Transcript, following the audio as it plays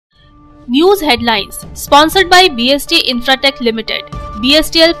News headlines sponsored by BST Infratech Limited.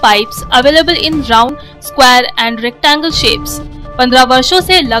 BSTL pipes available in round, square and rectangle shapes. 15 वर्षों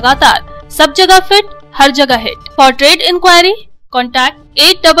से लगातार सब जगह fit, हर जगह hit. For trade inquiry, contact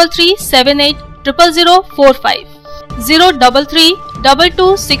 8337800045,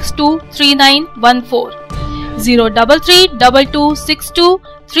 03322623914,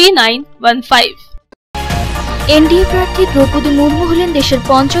 03322623915. NDA প্রার্থী দ্রৌপদী মুর্মু হলেন দেশের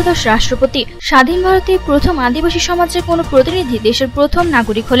পঞ্চদশ রাষ্ট্রপতি। স্বাধীন ভারতের প্রথম আদিবাসী সমাজের কোনো প্রতিনিধি দেশের প্রথম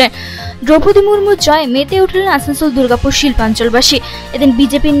নাগরিক হলেন। দ্রৌপদী মুর্মুর জয়ে মেতে উঠলেন আসানসোল দুর্গাপুর শিল্পাঞ্চলবাসী। এদিন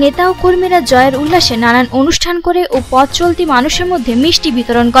বিজেপির নেতা ও কর্মীরা জয়ের উল্লাসে নানান অনুষ্ঠান করে ও পথ চলতি মানুষের মধ্যে মিষ্টি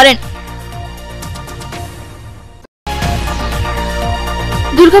বিতরণ করেন।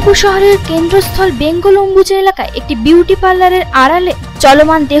 দুর্গাপুর শহরের কেন্দ্রস্থল বেঙ্গল অম্বুজা এলাকায় একটি বিউটি পার্লারের আড়ালে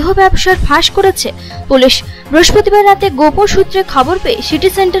চলমান দেহ ব্যবসার ফাঁস করেছে পুলিশ। বৃহস্পতিবার রাতে গোপন সূত্রে খবর পেয়ে সিটি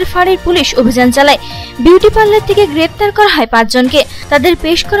সেন্টার ফাঁড়ির পুলিশ অভিযান চালায়। বিউটি পার্লার থেকে গ্রেপ্তার করা হয় 5 জনকে। তাদের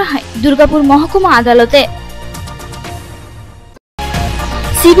পেশ করা হয় দুর্গাপুর মহকুমা আদালতে।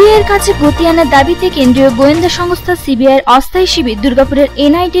 সিবিআইয়ের কাছে গতি আনার দাবিতে কেন্দ্রীয় গোয়েন্দা সংস্থা সিবিআইয়ের অস্থায়ী শিবির দুর্গাপুরের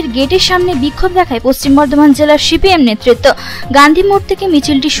এনআইটির গেটের সামনে বিক্ষোভ দেখায় পশ্চিম বর্ধমান জেলার সিপিএম নেতৃত্ব। গান্ধী মোড় থেকে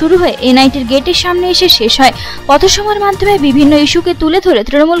মিছিলটি শুরু হয়ে এনআইটির গেটের সামনে এসে শেষ হয়। পথসভার মাধ্যমে বিভিন্ন ইস্যুকে তুলে ধরে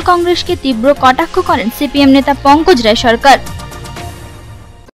তৃণমূল কংগ্রেসকে তীব্র কটাক্ষ করেন সিপিএম নেতা পঙ্কজ রায় সরকার।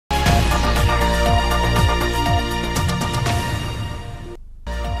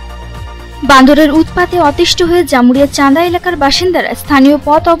 বান্দরের উৎপাতে অতিষ্ঠ হয়ে জামুরিয়া চাঁদা এলাকার বাসিন্দারা স্থানীয়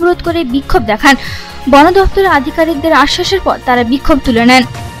পথ অবরোধ করে বিক্ষোভ দেখান। বন দপ্তরের আধিকারিকদের আশ্বাসের পর তারা বিক্ষোভ তুলে নেন।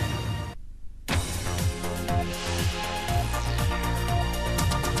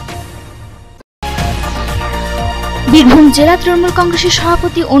 বীরভূম জেলা তৃণমূল কংগ্রেসের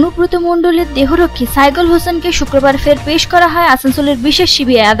সভাপতি অনুব্রত মণ্ডলের দেহরক্ষী সাইগল হোসেনকে শুক্রবার ফের পেশ করা হয় আসানসোলের বিশেষ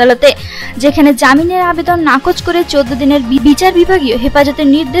সিবিআই আদালতে, যেখানে জামিনের আবেদন নাকচ করে 14 দিনের বিচার বিভাগীয় হেফাজতের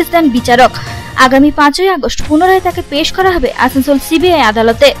নির্দেশ দেন বিচারক। আগামী 5ই আগস্ট পুনরায় তাকে পেশ করা হবে আসানসোল সিবিআই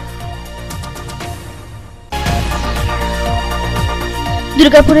আদালতে।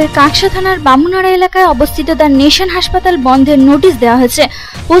 দুর্গাপুরের কাকসা থানার বামুনাড়া এলাকায় অবস্থিত দ্য নেশন হাসপাতাল বন্ধের নোটিশ দেওয়া হয়েছে।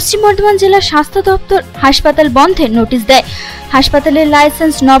 পশ্চিম বর্ধমান জেলার স্বাস্থ্য দপ্তর হাসপাতাল বন্ধের নোটিশ দেয়। হাসপাতালের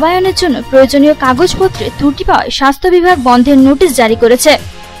লাইসেন্স নবায়নের জন্য প্রয়োজনীয় কাগজপত্রে ত্রুটি পাওয়ায় স্বাস্থ্য বিভাগ বন্ধের নোটিশ জারি করেছে।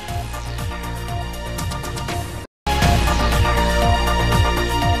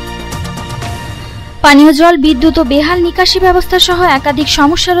 পানীয় জল, বিদ্যুৎ ও বেহাল নিকাশি ব্যবস্থা সহ একাধিক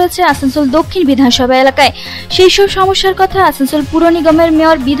সমস্যা রয়েছে আসানসোল দক্ষিণ বিধানসভা এলাকায়। সেই সব সমস্যার কথা আসানসোল পুর নিগমের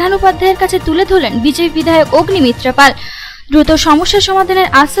মেয়র বিধান উপাধ্যায়ের কাছে তুলে ধরলেন বিজেপি বিধায়ক অগ্নিমিত্রা পাল। দ্রুত সমস্যা সমাধানের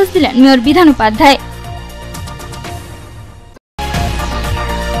আশ্বাস দিলেন mayor Bidhan Upadhyay.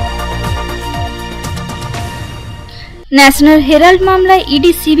 National Herald মামলায়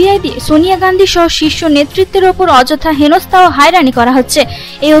ইডি সিবিআই দিয়ে সোনিয়া গান্ধী সহ শীর্ষ নেতৃত্বের ওপর অযথা হেনস্থা ও হয়রানি করা হচ্ছে,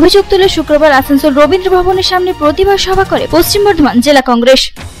 এই অভিযোগ তুলে শুক্রবার আসানসোল রবীন্দ্র ভবনের সামনে প্রতিবাদ সভা করে পশ্চিম বর্ধমান জেলা কংগ্রেস।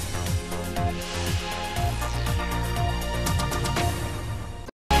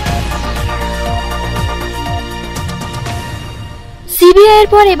 সিবিআই এর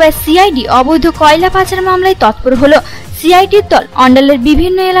পর এবার সিআইডি অবৈধ কয়লা পাচার মামলায় তৎপর হলো। সিআইডির দল অন্ডালের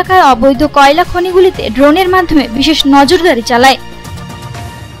বিভিন্ন এলাকায় অবৈধ কয়লা খনিগুলিতে ড্রোনের মাধ্যমে বিশেষ নজরদারি চালায়।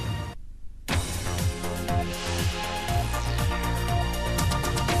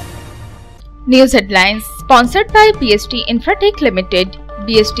 News headlines sponsored by BST Infratech Limited.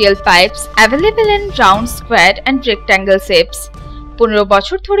 BSTL pipes available in round, square and rectangle shapes. 15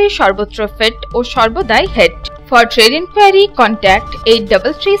 বছর ধরে সর্বত্র ফিট ও সর্বদাই hit. For trade inquiry, contact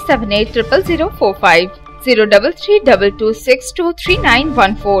 8337800045,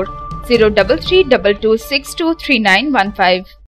 03322623914, 03322623915.